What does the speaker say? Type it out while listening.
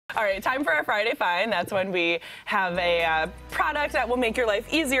All right, time for our Friday Find. That's when we have a product that will make your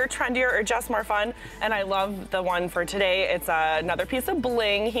life easier, trendier, or just more fun. And I love the one for today. It's another piece of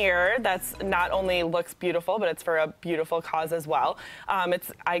bling here that's not only looks beautiful, but it's for a beautiful cause as well.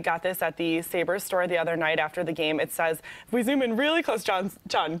 I got this at the Sabres store the other night after the game. It says, if we zoom in really close,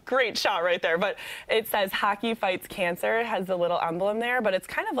 John, great shot right there, but it says Hockey Fights Cancer. It has the little emblem there, but it's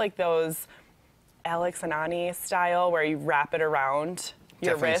kind of like those Alex and Ani style where you wrap it around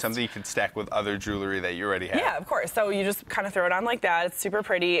your Definitely wrist. something you can stack with other jewelry that you already have. Yeah, of course. So you just kind of throw it on like that. It's super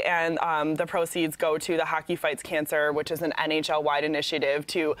pretty, and the proceeds go to the Hockey Fights Cancer, which is an NHL-wide initiative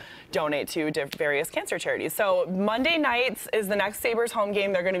to donate to various cancer charities. So Monday nights is the next Sabres home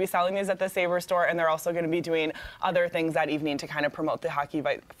game. They're going to be selling these at the Sabres store, and they're also going to be doing other things that evening to kind of promote the Hockey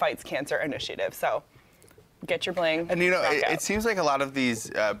Fights Cancer initiative. So get your bling. And you know, it seems like a lot of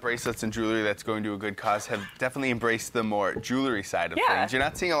these bracelets and jewelry that's going to a good cause have definitely embraced the more jewelry side of things. You're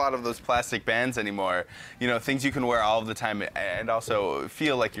not seeing a lot of those plastic bands anymore. You know, things you can wear all of the time and also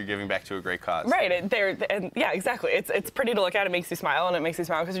feel like you're giving back to a great cause. Right. Yeah, exactly. It's pretty to look at. It makes you smile, and it makes you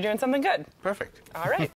smile because you're doing something good. Perfect. All right.